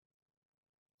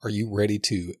Are you ready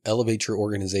to elevate your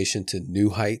organization to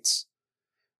new heights?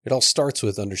 It all starts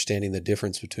with understanding the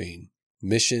difference between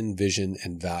mission, vision,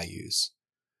 and values.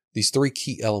 These three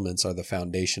key elements are the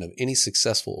foundation of any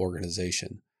successful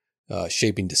organization,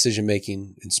 shaping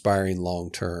decision-making, inspiring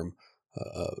long-term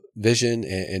vision,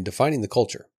 and defining the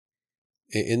culture.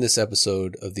 In this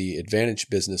episode of the Advantage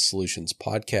Business Solutions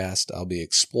podcast, I'll be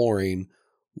exploring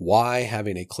why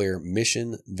having a clear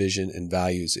mission, vision, and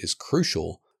values is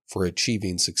crucial for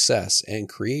achieving success and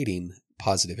creating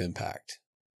positive impact.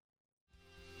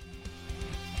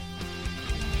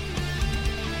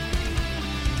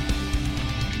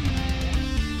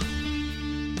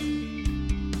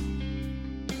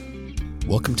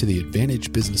 Welcome to the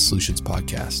Advantage Business Solutions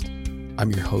podcast.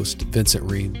 I'm your host, Vincent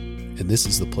Ream, and this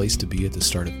is the place to be at the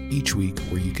start of each week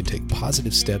where you can take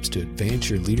positive steps to advance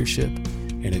your leadership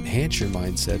and enhance your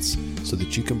mindsets so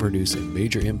that you can produce a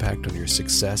major impact on your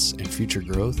success and future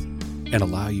growth and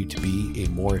allow you to be a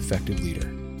more effective leader.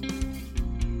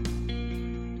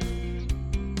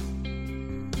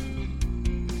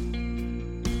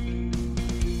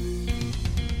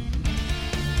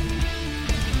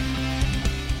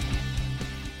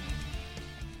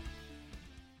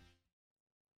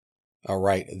 All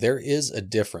right, there is a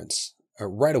difference.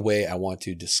 Right away, I want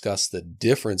to discuss the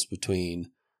difference between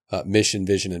mission,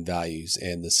 vision, and values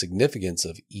and the significance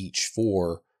of each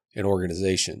for an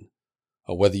organization.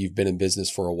 Whether you've been in business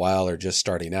for a while or just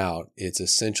starting out, it's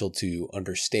essential to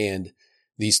understand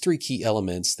these three key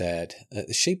elements that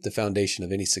shape the foundation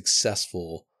of any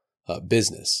successful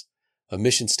business. A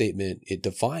mission statement, it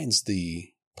defines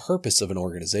the purpose of an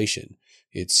organization,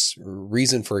 its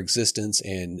reason for existence,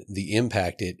 and the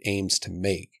impact it aims to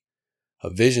make. A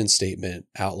vision statement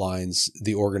outlines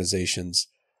the organization's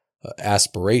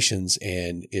aspirations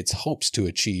and its hopes to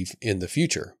achieve in the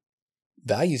future.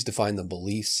 Values define the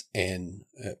beliefs and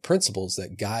principles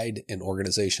that guide an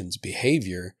organization's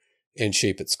behavior and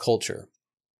shape its culture.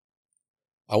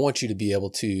 I want you to be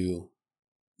able to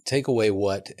take away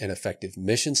what an effective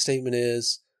mission statement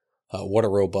is, what a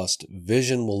robust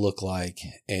vision will look like,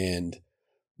 and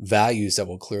values that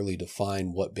will clearly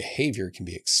define what behavior can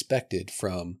be expected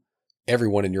from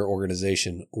everyone in your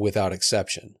organization without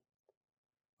exception.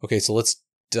 Okay, so let's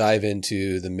dive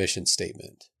into the mission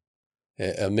statement.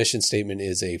 A mission statement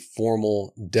is a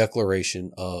formal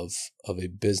declaration of a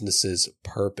business's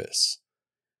purpose.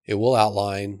 It will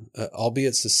outline,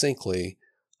 albeit succinctly,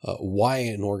 why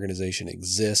an organization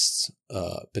exists,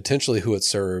 potentially who it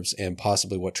serves, and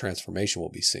possibly what transformation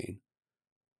will be seen.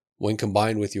 When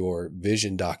combined with your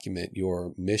vision document,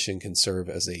 your mission can serve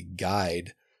as a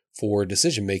guide for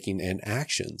decision-making and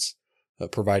actions,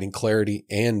 providing clarity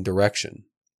and direction.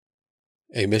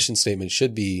 A mission statement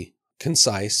should be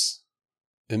concise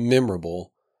and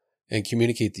memorable and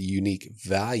communicate the unique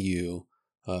value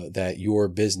that your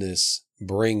business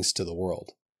brings to the world.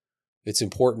 It's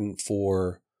important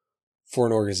for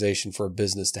an organization, for a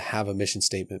business to have a mission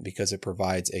statement because it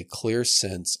provides a clear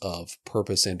sense of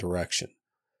purpose and direction.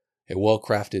 A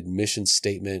well-crafted mission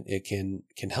statement, it can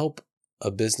help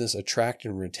a business attract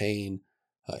and retain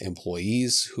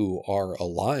employees who are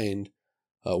aligned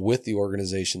with the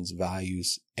organization's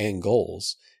values and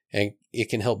goals, and it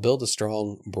can help build a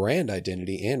strong brand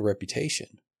identity and reputation.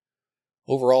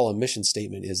 Overall, a mission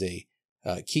statement is a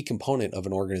key component of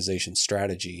an organization's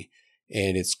strategy,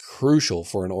 and it's crucial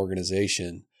for an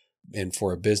organization and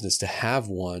for a business to have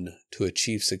one to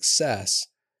achieve success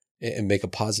and make a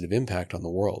positive impact on the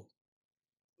world.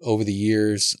 Over the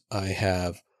years, I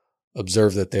have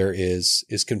observed that there is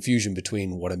confusion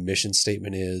between what a mission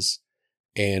statement is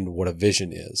and what a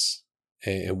vision is.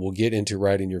 And we'll get into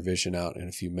writing your vision out in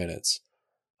a few minutes.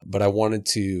 But I wanted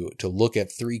to look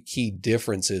at three key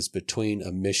differences between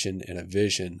a mission and a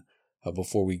vision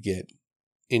before we get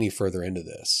any further into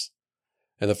this.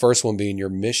 And the first one being your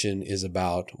mission is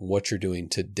about what you're doing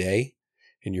today,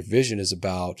 and your vision is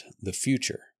about the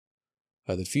future.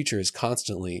 The future is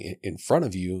constantly in front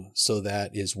of you, so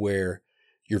that is where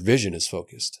your vision is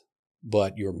focused.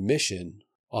 But your mission,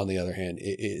 on the other hand,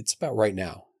 it's about right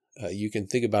now. You can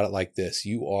think about it like this.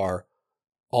 You are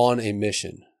on a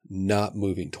mission, not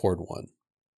moving toward one.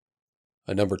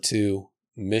 Number two,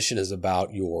 mission is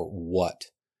about your what.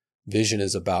 Vision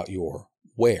is about your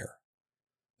where.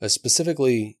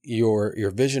 Specifically,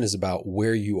 your vision is about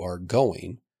where you are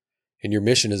going, and your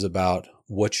mission is about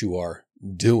what you are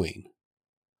doing.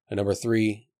 And number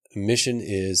three, mission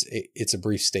it's a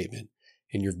brief statement,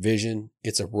 and your vision,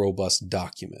 it's a robust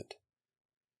document.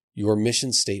 Your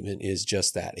mission statement is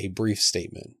just that, a brief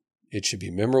statement. It should be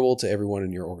memorable to everyone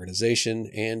in your organization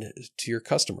and to your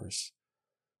customers.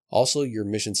 Also, your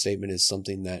mission statement is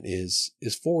something that is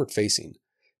forward-facing.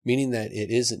 meaning that it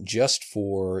isn't just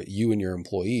for you and your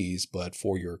employees, but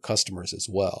for your customers as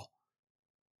well.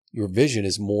 Your vision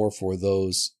is more for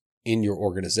those in your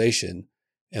organization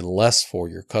and less for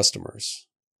your customers.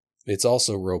 It's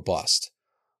also robust,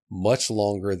 much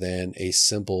longer than a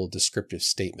simple descriptive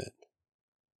statement.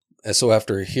 And so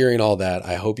after hearing all that,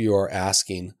 I hope you are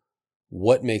asking,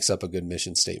 what makes up a good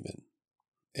mission statement?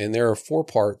 And there are 4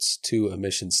 parts to a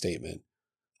mission statement.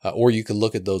 Or you could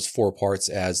look at those 4 parts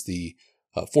as the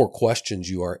 4 questions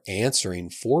you are answering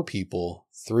for people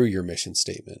through your mission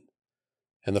statement.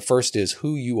 And the first is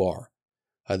who you are.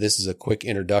 This is a quick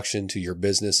introduction to your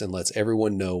business and lets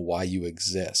everyone know why you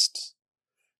exist.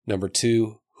 Number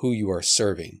 2, who you are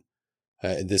serving.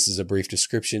 This is a brief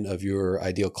description of your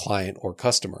ideal client or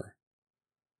customer.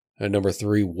 Number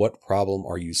 3, what problem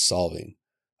are you solving?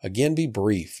 Again, be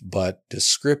brief, but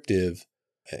descriptive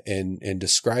and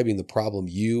describing the problem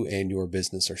you and your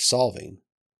business are solving.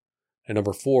 And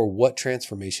number 4, what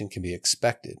transformation can be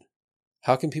expected?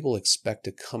 How can people expect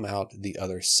to come out the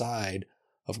other side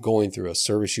of going through a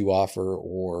service you offer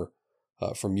or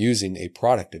from using a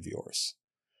product of yours?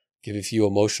 Give a few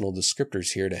emotional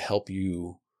descriptors here to help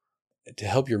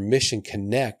your mission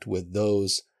connect with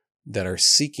those that are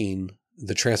seeking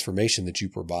the transformation that you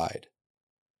provide.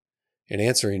 In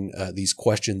answering these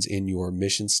questions in your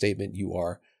mission statement, you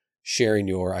are sharing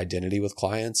your identity with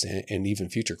clients and even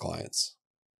future clients.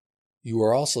 You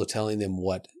are also telling them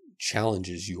what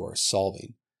challenges you are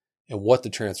solving and what the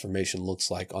transformation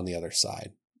looks like on the other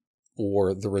side,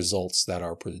 or the results that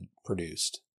are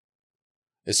produced.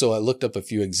 And so I looked up a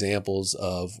few examples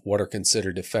of what are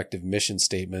considered effective mission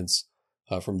statements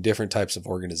from different types of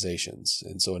organizations.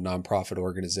 And so a nonprofit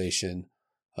organization,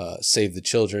 Save the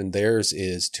Children, theirs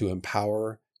is to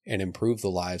empower and improve the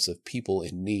lives of people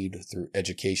in need through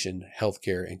education,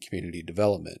 healthcare, and community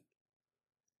development.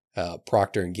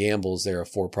 Procter & Gamble's, they're a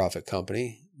for-profit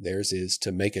company. Theirs is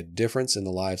to make a difference in the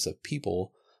lives of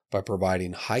people by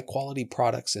providing high-quality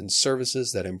products and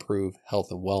services that improve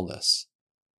health and wellness.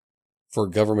 For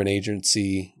a government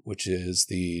agency, which is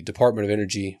the Department of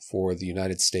Energy for the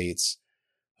United States,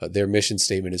 their mission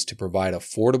statement is to provide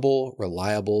affordable,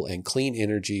 reliable, and clean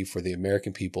energy for the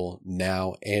American people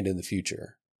now and in the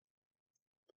future.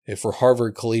 And for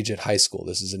Harvard Collegiate High School,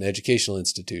 this is an educational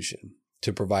institution,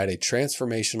 to provide a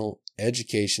transformational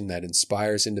education that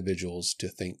inspires individuals to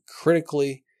think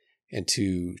critically and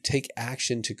to take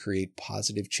action to create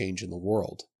positive change in the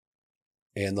world.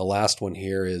 And the last one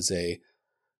here is a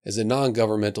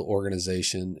non-governmental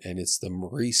organization, and it's the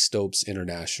Marie Stopes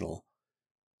International.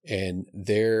 And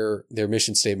their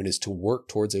mission statement is to work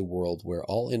towards a world where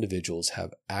all individuals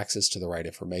have access to the right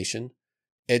information,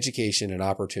 education, and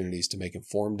opportunities to make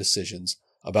informed decisions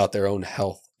about their own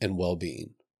health and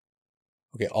well-being.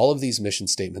 Okay, all of these mission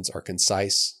statements are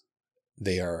concise,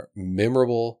 they are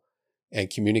memorable, and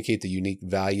communicate the unique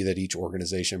value that each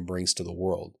organization brings to the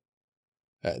world.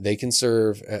 They can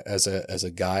serve as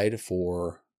a guide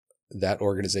for that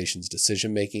organization's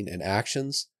decision-making and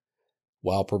actions,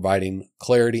 while providing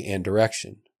clarity and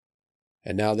direction.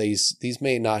 And now these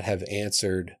may not have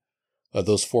answered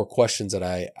those 4 questions that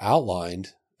I outlined.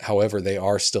 However, they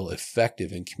are still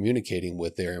effective in communicating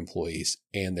with their employees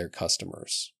and their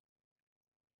customers.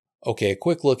 Okay, a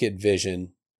quick look at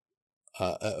vision.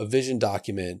 A vision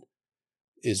document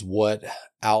is what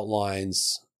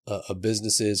outlines a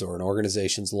business's or an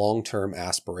organization's long-term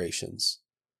aspirations.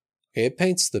 Okay, it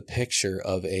paints the picture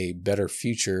of a better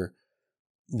future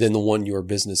than the one your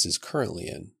business is currently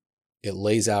in. It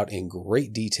lays out in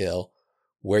great detail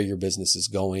where your business is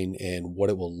going and what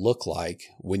it will look like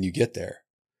when you get there.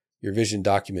 Your vision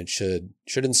document should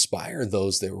inspire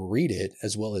those that read it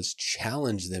as well as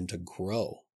challenge them to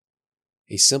grow.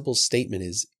 A simple statement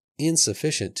is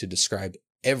insufficient to describe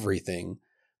everything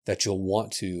that you'll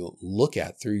want to look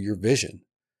at through your vision.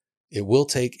 It will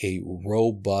take a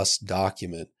robust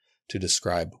document to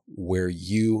describe where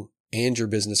you and your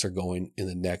business are going in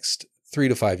the next 3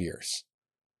 to 5 years.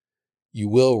 You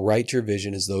will write your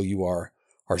vision as though you are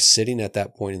sitting at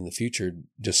that point in the future,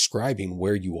 describing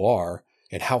where you are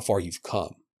and how far you've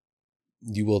come.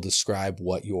 You will describe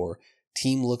what your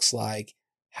team looks like,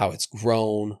 how it's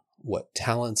grown, what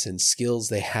talents and skills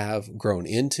they have grown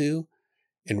into,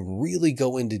 and really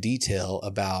go into detail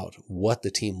about what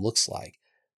the team looks like,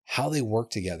 how they work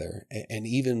together, and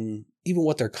even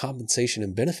what their compensation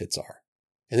and benefits are.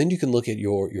 And then you can look at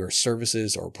your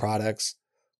services or products.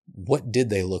 What did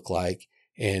they look like?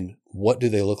 And what do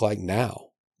they look like now?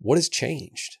 What has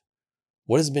changed?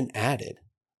 What has been added?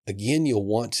 Again, you'll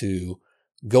want to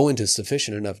go into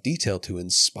sufficient enough detail to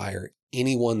inspire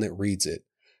anyone that reads it,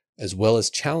 as well as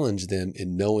challenge them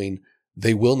in knowing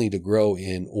they will need to grow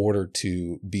in order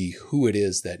to be who it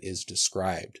is that is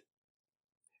described.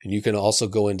 And you can also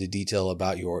go into detail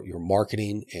about your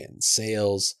marketing and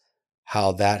sales,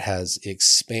 how that has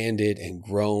expanded and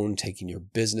grown, taking your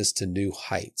business to new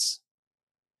heights.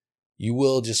 You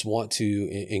will just want to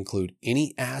include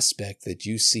any aspect that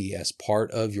you see as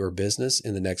part of your business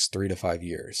in the next 3 to 5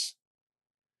 years.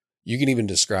 You can even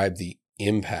describe the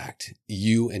impact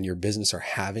you and your business are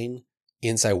having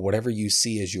inside whatever you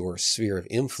see as your sphere of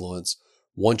influence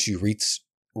once you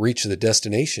reach the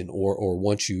destination or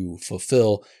once you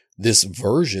fulfill this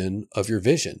version of your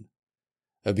vision.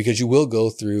 Because you will go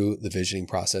through the visioning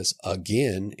process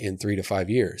again in 3 to 5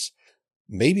 years.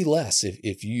 Maybe less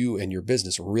if you and your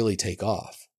business really take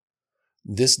off.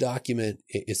 This document,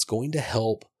 it's going to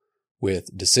help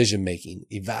with decision making,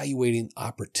 evaluating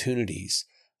opportunities,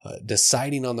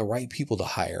 deciding on the right people to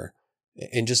hire,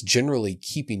 and just generally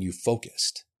keeping you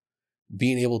focused.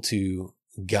 Being able to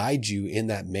guide you in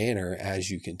that manner, as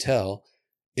you can tell,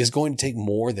 is going to take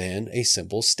more than a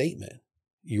simple statement.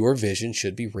 Your vision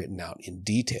should be written out in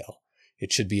detail.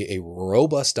 It should be a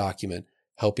robust document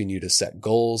helping you to set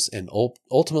goals and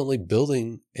ultimately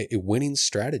building a winning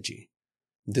strategy.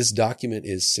 This document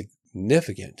is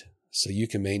significant so you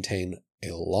can maintain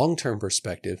a long-term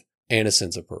perspective and a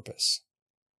sense of purpose.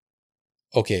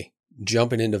 Okay,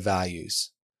 jumping into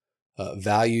values.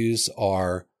 Values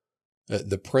are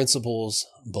the principles,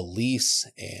 beliefs,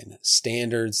 and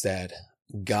standards that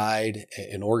guide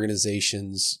an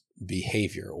organization's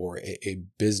behavior or a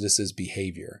business's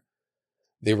behavior.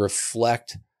 They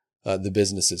reflect the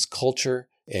business's culture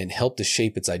and help to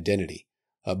shape its identity,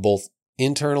 both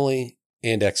internally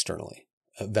and externally.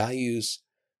 Values,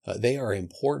 they are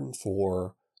important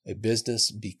for a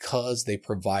business because they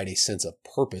provide a sense of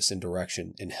purpose and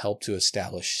direction and help to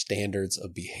establish standards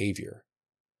of behavior.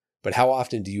 But how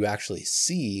often do you actually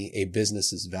see a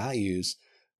business's values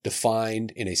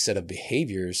defined in a set of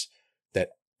behaviors that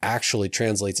actually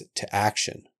translates to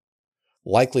action?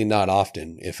 Likely not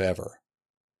often, if ever.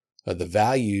 The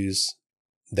values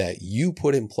that you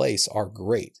put in place are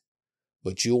great,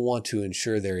 but you'll want to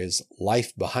ensure there is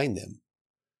life behind them.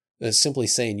 Simply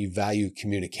saying you value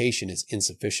communication is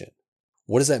insufficient.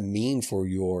 What does that mean for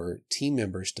your team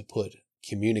members to put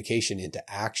communication into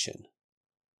action?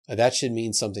 That should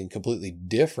mean something completely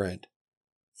different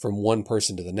from one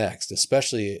person to the next,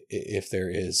 especially if there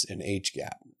is an age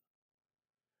gap.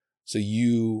 So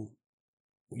you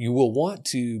will want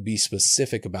to be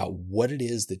specific about what it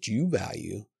is that you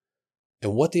value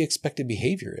and what the expected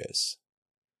behavior is.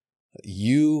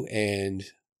 You and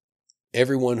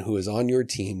everyone who is on your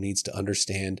team needs to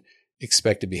understand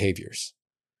expected behaviors.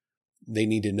 They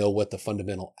need to know what the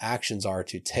fundamental actions are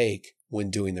to take when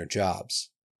doing their jobs.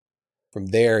 From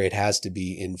there, it has to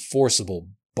be enforceable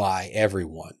by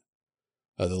everyone.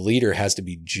 The leader has to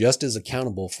be just as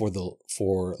accountable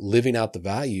for living out the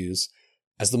values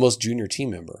as the most junior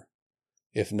team member.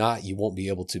 If not, you won't be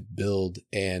able to build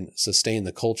and sustain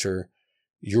the culture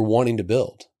you're wanting to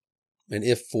build. And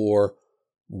if for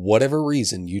whatever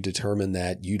reason you determine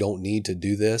that you don't need to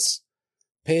do this,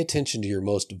 pay attention to your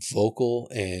most vocal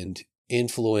and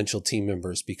influential team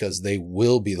members because they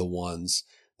will be the ones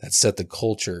that set the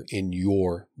culture in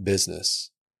your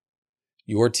business.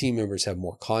 Your team members have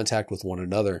more contact with one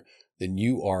another than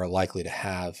you are likely to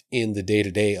have in the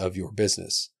day-to-day of your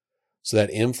business. So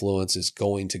that influence is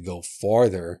going to go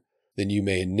farther than you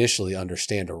may initially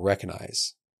understand or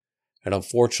recognize. And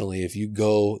unfortunately, if you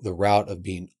go the route of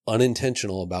being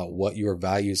unintentional about what your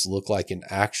values look like in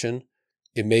action,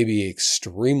 it may be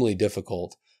extremely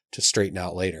difficult to straighten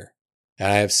out later.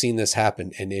 And I have seen this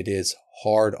happen, and it is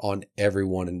hard on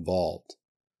everyone involved.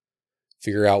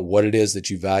 Figure out what it is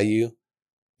that you value,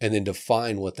 and then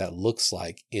define what that looks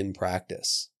like in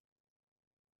practice.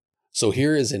 So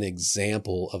here is an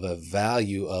example of a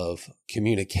value of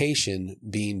communication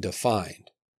being defined.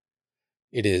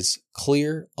 It is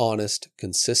clear, honest,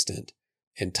 consistent,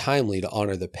 and timely to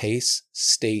honor the pace,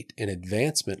 state, and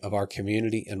advancement of our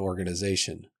community and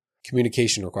organization.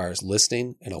 Communication requires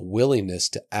listening and a willingness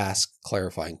to ask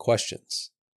clarifying questions.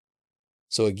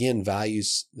 So again,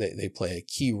 values, they play a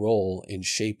key role in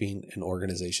shaping an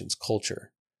organization's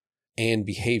culture and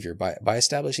behavior by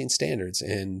establishing standards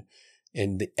and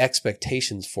the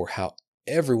expectations for how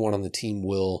everyone on the team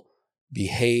will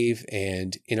behave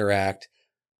and interact,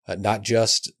 not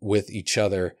just with each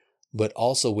other, but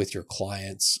also with your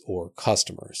clients or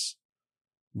customers.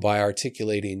 By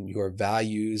articulating your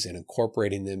values and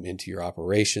incorporating them into your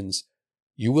operations,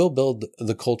 you will build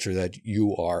the culture that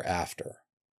you are after.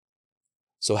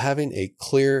 So having a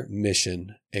clear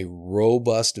mission, a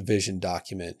robust vision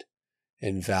document,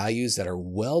 and values that are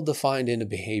well defined into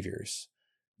behaviors,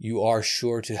 you are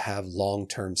sure to have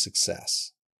long-term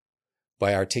success.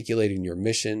 By articulating your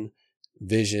mission,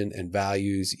 vision, and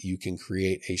values, you can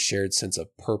create a shared sense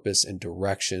of purpose and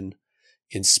direction,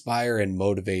 inspire and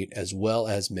motivate, as well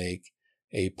as make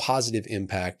a positive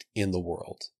impact in the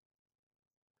world.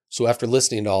 So after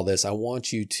listening to all this, I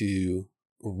want you to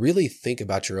really think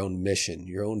about your own mission,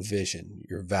 your own vision,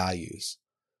 your values.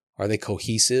 Are they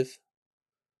cohesive?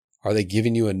 Are they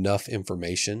giving you enough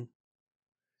information?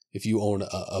 If you own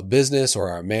a business or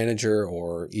are a manager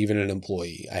or even an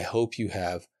employee, I hope you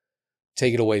have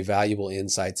taken away valuable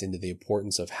insights into the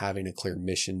importance of having a clear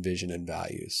mission, vision, and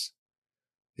values.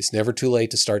 It's never too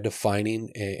late to start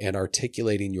defining and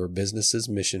articulating your business's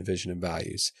mission, vision, and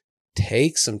values.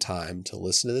 Take some time to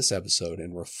listen to this episode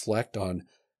and reflect on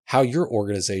how your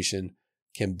organization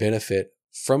can benefit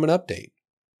from an update.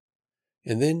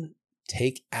 And then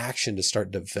take action to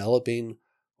start developing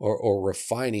or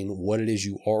refining what it is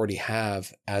you already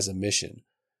have as a mission.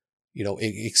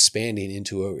 Expanding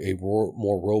into a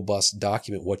more robust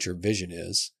document what your vision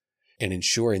is and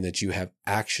ensuring that you have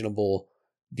actionable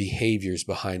behaviors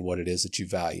behind what it is that you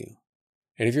value.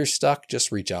 And if you're stuck,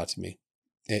 just reach out to me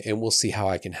and we'll see how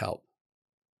I can help.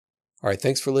 All right,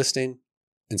 thanks for listening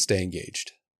and stay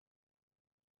engaged.